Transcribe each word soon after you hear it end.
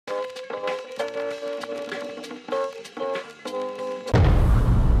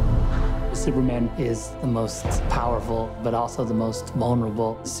Superman is the most powerful, but also the most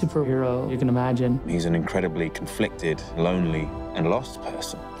vulnerable superhero you can imagine. He's an incredibly conflicted, lonely, and lost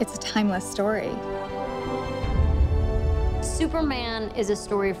person. It's a timeless story. Superman is a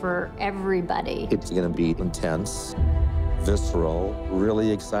story for everybody. It's going to be intense, visceral, really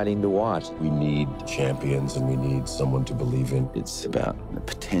exciting to watch. We need champions and we need someone to believe in. It's about the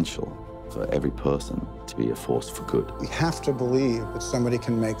potential for every person to be a force for good. We have to believe that somebody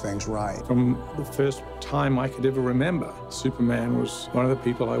can make things right. From the first time I could ever remember, Superman was one of the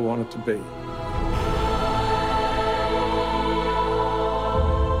people I wanted to be.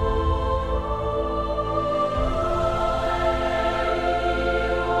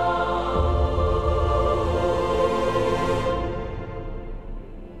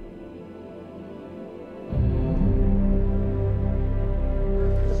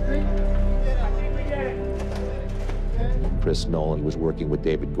 Chris Nolan was working with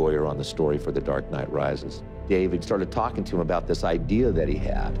David Goyer on the story for The Dark Knight Rises. David started talking to him about this idea that he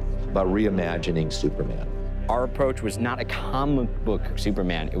had about reimagining Superman. Our approach was not a comic book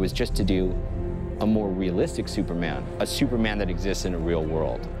Superman. It was just to do a more realistic Superman, a Superman that exists in a real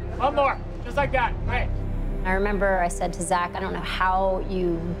world. One more, just like that, right. I remember I said to Zach, I don't know how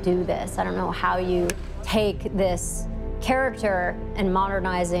you do this. I don't know how you take this character and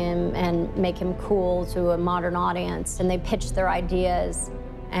modernize him and make him cool to a modern audience. And they pitched their ideas,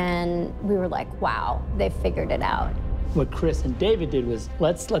 and we were like, wow, they figured it out. What Chris and David did was,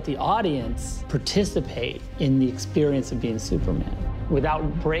 let's let the audience participate in the experience of being Superman without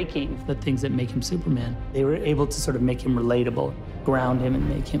breaking the things that make him Superman. They were able to sort of make him relatable, ground him, and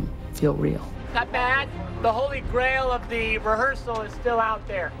make him feel real. Not bad. The holy grail of the rehearsal is still out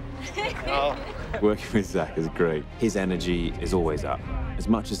there. Oh. Working with Zach is great. His energy is always up. As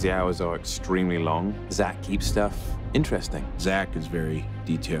much as the hours are extremely long, Zach keeps stuff interesting. Zach is very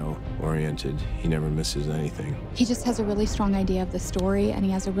detail-oriented. He never misses anything. He just has a really strong idea of the story, and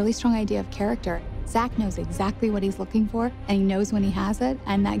he has a really strong idea of character. Zach knows exactly what he's looking for, and he knows when he has it,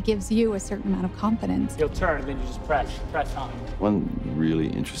 and that gives you a certain amount of confidence. You'll turn, and then you just press on. One really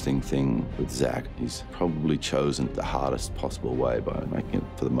interesting thing with Zach, he's probably chosen the hardest possible way by making it,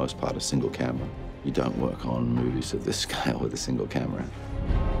 for the most part, a single camera. You don't work on movies of this scale with a single camera.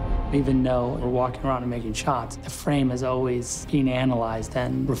 Even though we're walking around and making shots, the frame is always being analyzed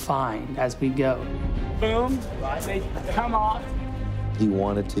and refined as we go. Boom, they come off. He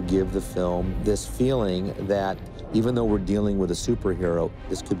wanted to give the film this feeling that even though we're dealing with a superhero,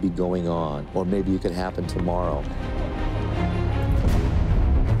 this could be going on, or maybe it could happen tomorrow.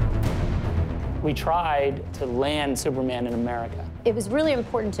 We tried to land Superman in America. It was really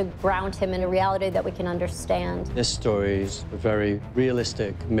important to ground him in a reality that we can understand. This story is a very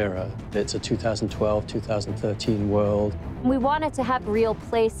realistic mirror. It's a 2012, 2013 world. We wanted to have real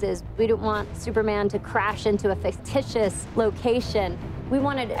places. We didn't want Superman to crash into a fictitious location. We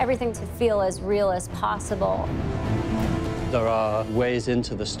wanted everything to feel as real as possible. There are ways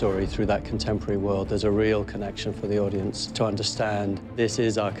into the story through that contemporary world. There's a real connection for the audience to understand this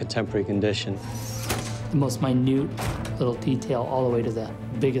is our contemporary condition. The most minute little detail all the way to the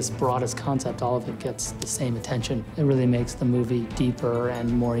biggest, broadest concept, all of it gets the same attention. It really makes the movie deeper and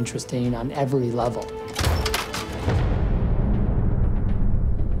more interesting on every level.